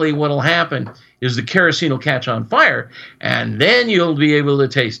likely what will happen is the kerosene will catch on fire, and then you'll be able to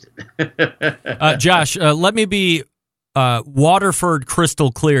taste it. Josh, let me be Waterford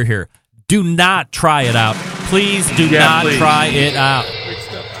crystal clear here. Do not try it out. Please do not try it out.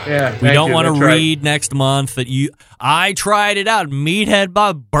 Yeah, we don't want to read next month that I tried it out. Meathead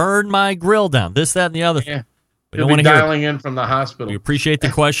Bob burned my grill down. This, that, and the other. Yeah. We don't want to hear dialing in from the hospital. We appreciate the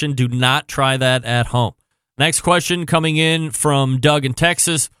question. Do not try that at home. Next question coming in from Doug in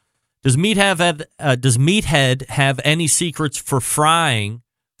Texas. Does Meathead have any secrets for frying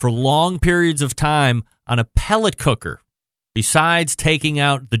for long periods of time on a pellet cooker besides taking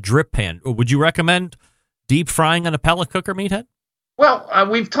out the drip pan? Or would you recommend deep frying on a pellet cooker, Meathead? Well,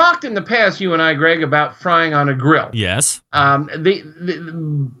 we've talked in the past, you and I, Greg, about frying on a grill. Yes.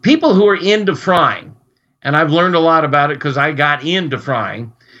 The people who are into frying, and I've learned a lot about it because I got into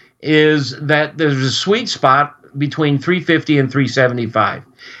frying, is that there's a sweet spot between 350 and 375.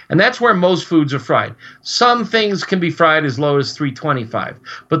 And that's where most foods are fried. Some things can be fried as low as 325.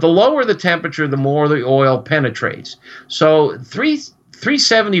 But the lower the temperature, the more the oil penetrates. So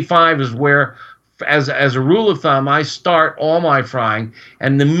 375 is where, as a rule of thumb, I start all my frying.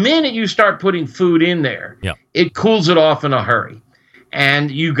 And the minute you start putting food in there, it cools it off in a hurry. And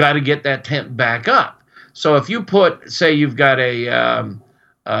you got to get that temp back up. So if you put, say you've got a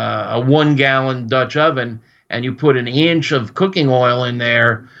 1 gallon Dutch oven, and you put an inch of cooking oil in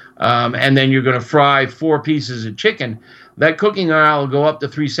there, and then you're going to fry 4 pieces of chicken, that cooking oil will go up to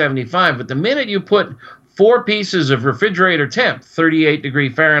 375. But the minute you put 4 pieces of refrigerator temp, 38 degree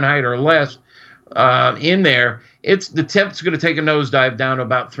Fahrenheit or less, in there, the temp's going to take a nosedive down to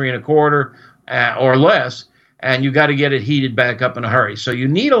about 3 1/4 or less, and you got to get it heated back up in a hurry. So you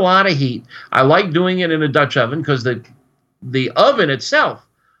need a lot of heat. I like doing it in a Dutch oven because the oven itself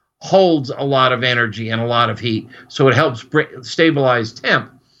holds a lot of energy and a lot of heat, so it helps stabilize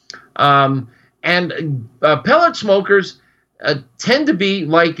temp. And pellet smokers tend to be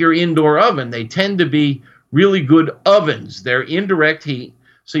like your indoor oven. They tend to be really good ovens. They're indirect heat,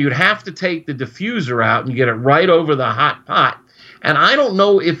 so you'd have to take the diffuser out and get it right over the hot pot. And I don't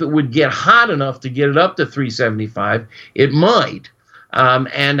know if it would get hot enough to get it up to 375. It might,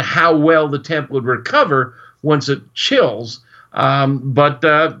 and how well the temp would recover once it chills. But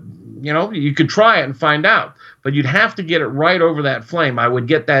you could try it and find out. But you'd have to get it right over that flame. I would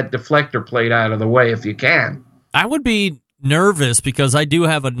get that deflector plate out of the way if you can. I would be nervous because I do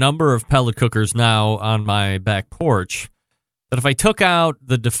have a number of pellet cookers now on my back porch. That if I took out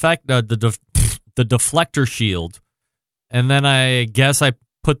the deflector shield, and then I guess I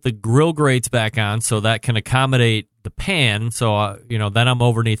put the grill grates back on so that can accommodate the pan, so then I'm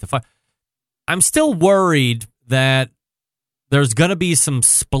underneath the fire. I'm still worried that there's going to be some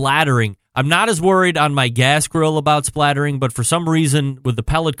splattering. I'm not as worried on my gas grill about splattering, but for some reason with the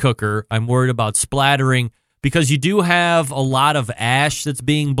pellet cooker, I'm worried about splattering because you do have a lot of ash that's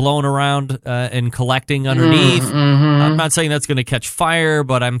being blown around and collecting underneath. Mm-hmm. I'm not saying that's going to catch fire,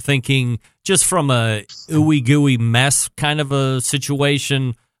 but I'm thinking just from a ooey gooey mess kind of a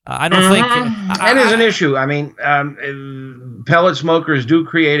situation. I don't think that is an issue. I mean, pellet smokers do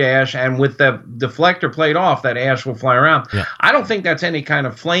create ash, and with the deflector plate off, that ash will fly around. Yeah. I don't think that's any kind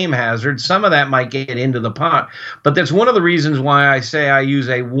of flame hazard. Some of that might get into the pot, but that's one of the reasons why I say I use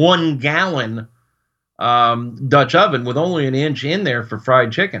a 1 gallon Dutch oven with only an inch in there for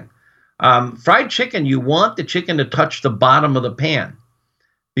fried chicken. Fried chicken, you want the chicken to touch the bottom of the pan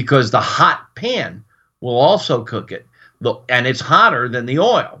because the hot pan will also cook it. And it's hotter than the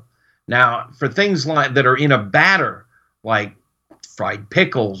oil. Now, for things like that are in a batter, like fried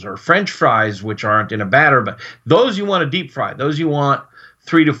pickles or French fries, which aren't in a batter, but those you want to deep fry. Those you want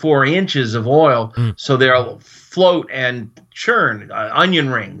 3 to 4 inches of oil, so they'll float and churn, onion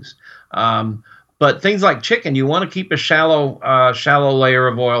rings. But things like chicken, you want to keep a shallow layer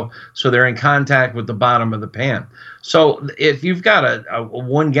of oil so they're in contact with the bottom of the pan. So if you've got a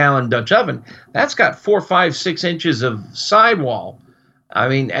 1 gallon Dutch oven, that's got 4, 5, 6 inches of sidewall. I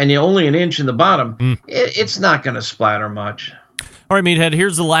mean, and only an inch in the bottom. It's not going to splatter much. All right, Meathead,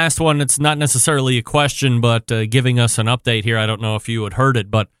 here's the last one. It's not necessarily a question, but giving us an update here. I don't know if you had heard it,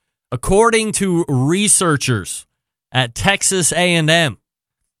 but according to researchers at Texas A&M,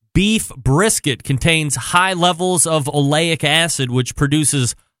 beef brisket contains high levels of oleic acid, which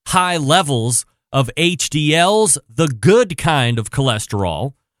produces high levels of HDLs, the good kind of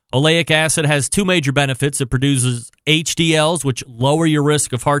cholesterol, Oleic acid has two major benefits. It produces HDLs, which lower your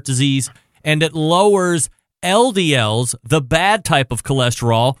risk of heart disease, and it lowers LDLs, the bad type of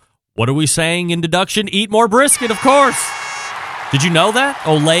cholesterol. What are we saying in deduction? Eat more brisket, of course. Did you know that?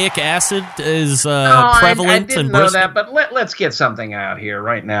 Oleic acid is prevalent I didn't in know brisket? that, but let's get something out here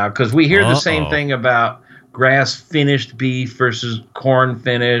right now, because we hear the same thing about grass-finished beef versus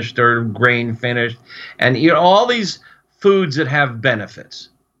corn-finished or grain-finished, and all these foods that have benefits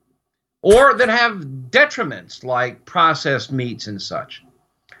or that have detriments like processed meats and such.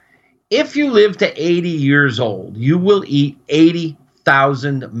 If you live to 80 years old, you will eat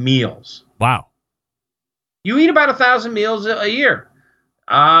 80,000 meals. Wow. You eat about 1,000 meals a year.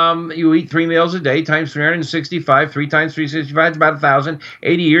 You eat 3 meals a day times 365. 3 times 365 is about 1,000.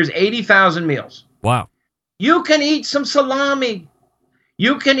 80 years, 80,000 meals. Wow. You can eat some salami.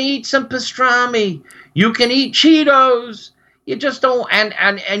 You can eat some pastrami. You can eat Cheetos. You just don't,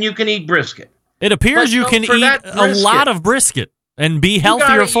 and you can eat brisket. It appears you can eat a lot of brisket and be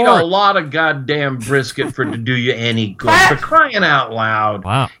healthier for it. it. A lot of goddamn brisket to do you any good. For crying out loud.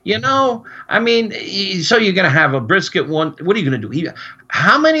 Wow. I mean, so you're going to have a brisket one. What are you going to do?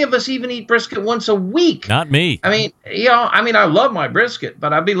 How many of us even eat brisket once a week? Not me. I mean, I love my brisket,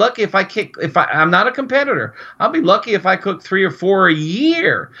 but I'd be lucky if I'm not a competitor. I'll be lucky if I cook 3 or 4 a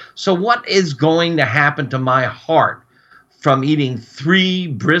year. So what is going to happen to my heart from eating 3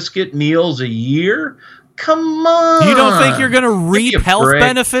 brisket meals a year? Come on. You don't think you're going to reap health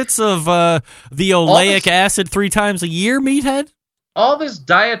benefits of the oleic acid 3 times a year, Meathead? All this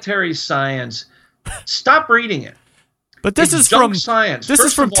dietary science, stop reading it. But this is from science. This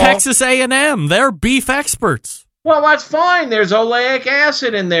is from Texas A&M. They're beef experts. Well, that's fine. There's oleic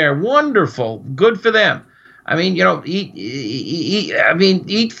acid in there. Wonderful. Good for them. I mean,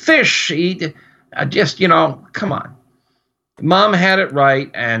 eat fish. Come on. Mom had it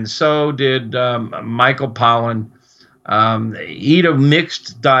right, and so did Michael Pollan. Eat a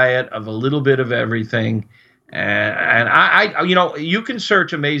mixed diet of a little bit of everything. And I you can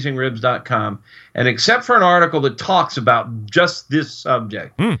search AmazingRibs.com, and except for an article that talks about just this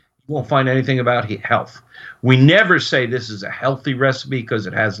subject, you won't find anything about health. We never say this is a healthy recipe because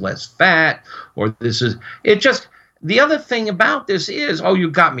it has less fat, or the other thing about this is, you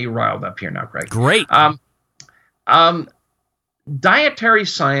got me riled up here now, Craig. Great. Dietary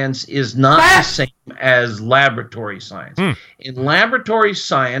science is not the same as laboratory science. In laboratory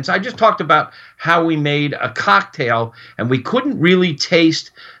science, I just talked about how we made a cocktail and we couldn't really taste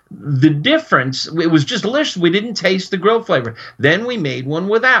the difference. It was just delicious. We didn't taste the grill flavor. Then we made one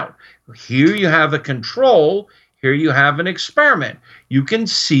without. Here you have a control. Here you have an experiment. You can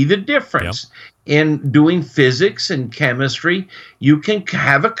see the difference. Yep. In doing physics and chemistry, you can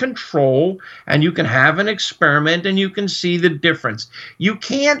have a control and you can have an experiment and you can see the difference. You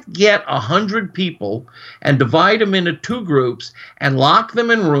can't get 100 people and divide them into 2 groups and lock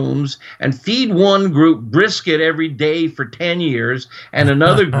them in rooms and feed one group brisket every day for 10 years and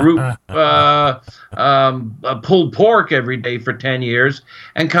another group pulled pork every day for 10 years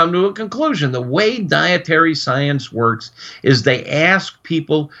and come to a conclusion. The way dietary science works is they ask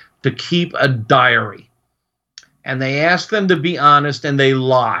people to keep a diary. And they ask them to be honest, and they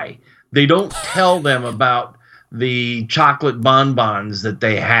lie. They don't tell them about the chocolate bonbons that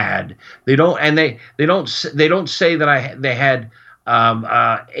they had. They don't say that they had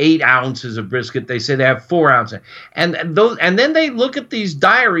 8 ounces of brisket. They say they have 4 ounces. And then they look at these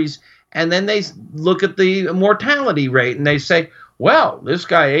diaries, and then they look at the mortality rate, and they say, well, this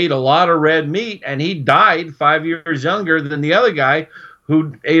guy ate a lot of red meat, and he died 5 years younger than the other guy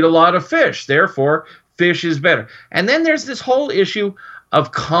who ate a lot of fish. Therefore, fish is better. And then there's this whole issue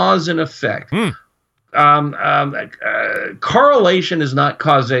of cause and effect. Correlation is not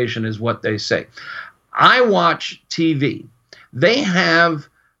causation, is what they say. I watch TV. They have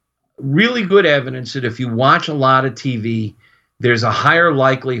really good evidence that if you watch a lot of TV, there's a higher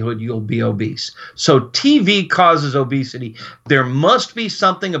likelihood you'll be obese. So TV causes obesity. There must be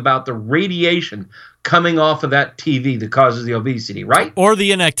something about the radiation coming off of that TV that causes the obesity, right? Or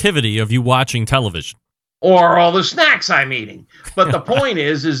the inactivity of you watching television. Or all the snacks I'm eating. But the point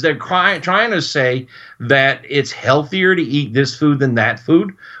is they're trying to say that it's healthier to eat this food than that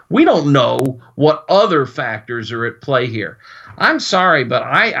food. We don't know what other factors are at play here. I'm sorry, but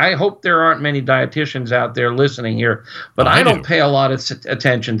I hope there aren't many dietitians out there listening here, but I don't pay a lot of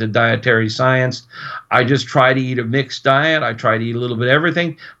attention to dietary science. I just try to eat a mixed diet. I try to eat a little bit of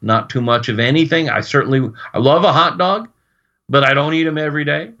everything, not too much of anything. I love a hot dog, but I don't eat them every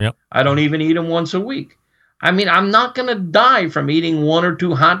day. Yep. I don't even eat them once a week. I mean, I'm not going to die from eating 1 or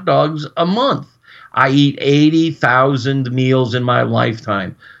 2 hot dogs a month. I eat 80,000 meals in my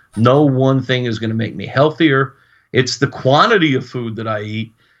lifetime. No one thing is going to make me healthier. It's the quantity of food that I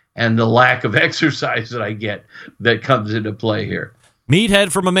eat and the lack of exercise that I get that comes into play here.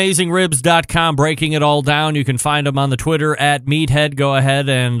 Meathead from AmazingRibs.com, breaking it all down. You can find him on the Twitter at Meathead. Go ahead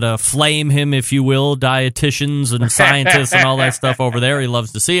and flame him, if you will, dietitians and scientists and all that stuff over there. He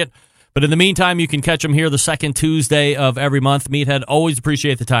loves to see it. But in the meantime, you can catch him here the second Tuesday of every month. Meathead, always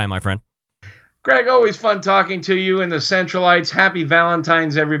appreciate the time, my friend. Greg, always fun talking to you and the Centralites. Happy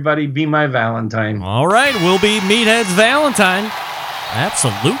Valentine's, everybody. Be my Valentine. All right, we'll be Meathead's Valentine.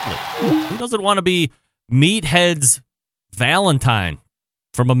 Absolutely. Who doesn't want to be Meathead's Valentine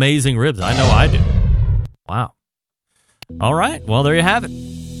from Amazing Ribs? I know I do. Wow. All right, well, there you have it.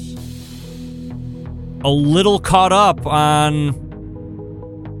 A little caught up on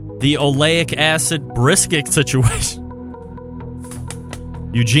the oleic acid brisket situation.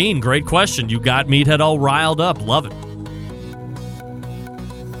 Eugene, great question. You got Meathead all riled up. Love it.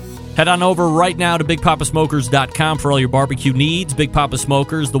 Head on over right now to BigPapaSmokers.com for all your barbecue needs. Big Papa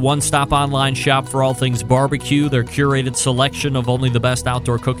Smokers, the one-stop online shop for all things barbecue. Their curated selection of only the best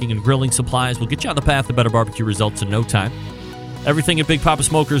outdoor cooking and grilling supplies will get you on the path to better barbecue results in no time. Everything at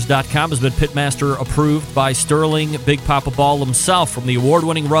BigPapaSmokers.com has been Pitmaster approved by Sterling Big Papa Ball himself. From the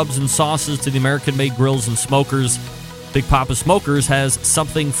award-winning rubs and sauces to the American-made grills and smokers, Big Papa Smokers has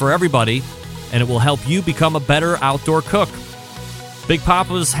something for everybody, and it will help you become a better outdoor cook. Big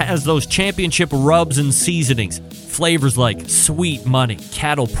Papa's has those championship rubs and seasonings. Flavors like Sweet Money,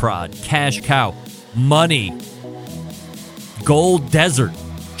 Cattle Prod, Cash Cow, Money, Gold Desert,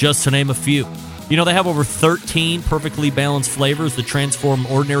 just to name a few. You know, they have over 13 perfectly balanced flavors that transform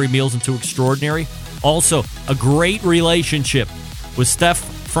ordinary meals into extraordinary. Also, a great relationship with Steph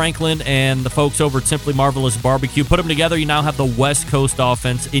Franklin and the folks over at Simply Marvelous Barbecue. Put them together, you now have the West Coast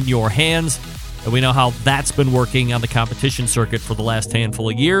offense in your hands. And we know how that's been working on the competition circuit for the last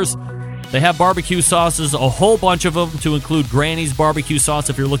handful of years. They have barbecue sauces, a whole bunch of them, to include Granny's barbecue sauce.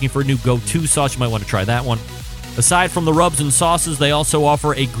 If you're looking for a new go-to sauce, you might want to try that one. Aside from the rubs and sauces, they also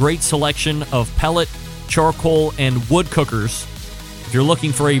offer a great selection of pellet, charcoal, and wood cookers. If you're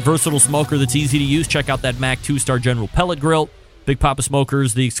looking for a versatile smoker that's easy to use, check out that Mac 2-Star General Pellet Grill. Big Papa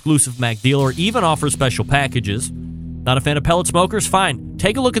Smokers, the exclusive Mac dealer, even offers special packages. Not a fan of pellet smokers? Fine.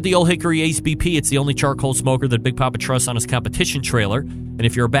 Take a look at the Old Hickory Ace BP. It's the only charcoal smoker that Big Papa trusts on his competition trailer. And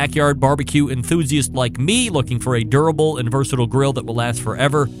if you're a backyard barbecue enthusiast like me, looking for a durable and versatile grill that will last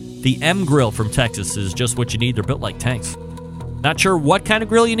forever, the M Grill from Texas is just what you need. They're built like tanks. Not sure what kind of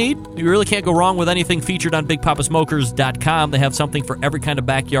grill you need? You really can't go wrong with anything featured on BigPapaSmokers.com. They have something for every kind of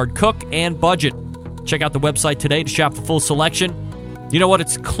backyard cook and budget. Check out the website today to shop the full selection. You know what?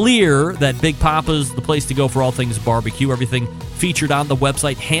 It's clear that Big Papa's the place to go for all things barbecue. Everything featured on the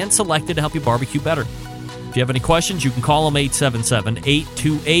website, hand-selected to help you barbecue better. If you have any questions, you can call them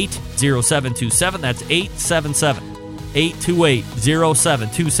 877-828-0727. That's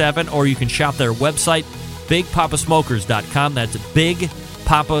 877-828-0727. Or you can shop their website, BigPapaSmokers.com. That's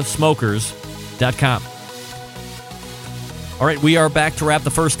BigPapaSmokers.com. All right, we are back to wrap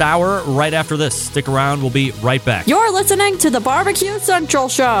the first hour right after this. Stick around. We'll be right back. You're listening to the Barbecue Central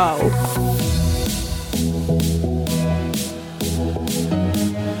Show.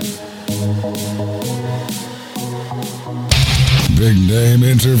 Big name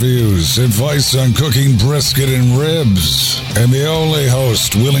interviews, advice on cooking brisket and ribs, and the only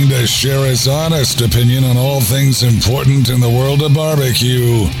host willing to share his honest opinion on all things important in the world of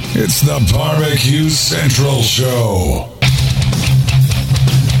barbecue. It's the Barbecue Central Show.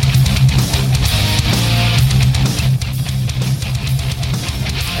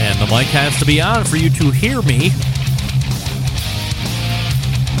 And the mic has to be on for you to hear me.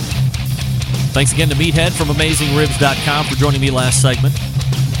 Thanks again to Meathead from AmazingRibs.com for joining me last segment.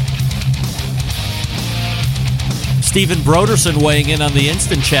 Stephen Broderson weighing in on the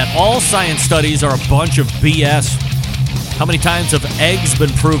instant chat. All science studies are a bunch of BS. How many times have eggs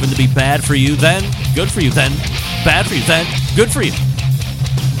been proven to be bad for you? Then, good for you. Then, bad for you. Then, good for you.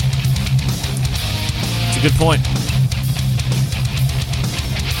 It's a good point.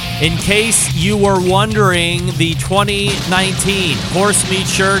 In case you were wondering, the 2019 horse meat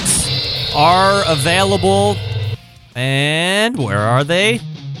shirts are available. And where are they?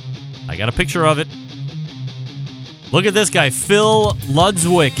 I got a picture of it. Look at this guy. Phil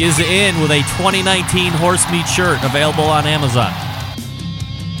Ludswick is in with a 2019 horse meat shirt available on Amazon.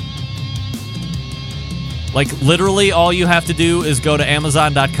 Like, literally all you have to do is go to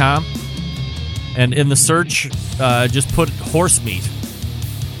Amazon.com and in the search, just put horse meat.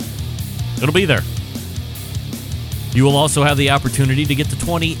 It'll be there. You will also have the opportunity to get the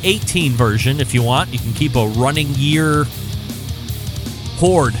 2018 version if you want. You can keep a running year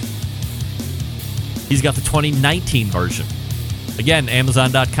Horde. He's got the 2019 version. Again,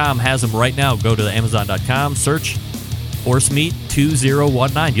 Amazon.com has them right now. Go to Amazon.com, search Horse Meat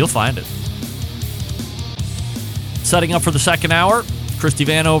 2019. You'll find it. Setting up for the second hour, Christy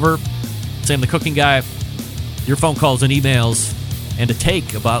Vanover, Sam the Cooking Guy. Your phone calls and emails, and a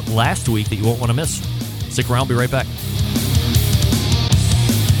take about last week that you won't want to miss. Stick around, be right back.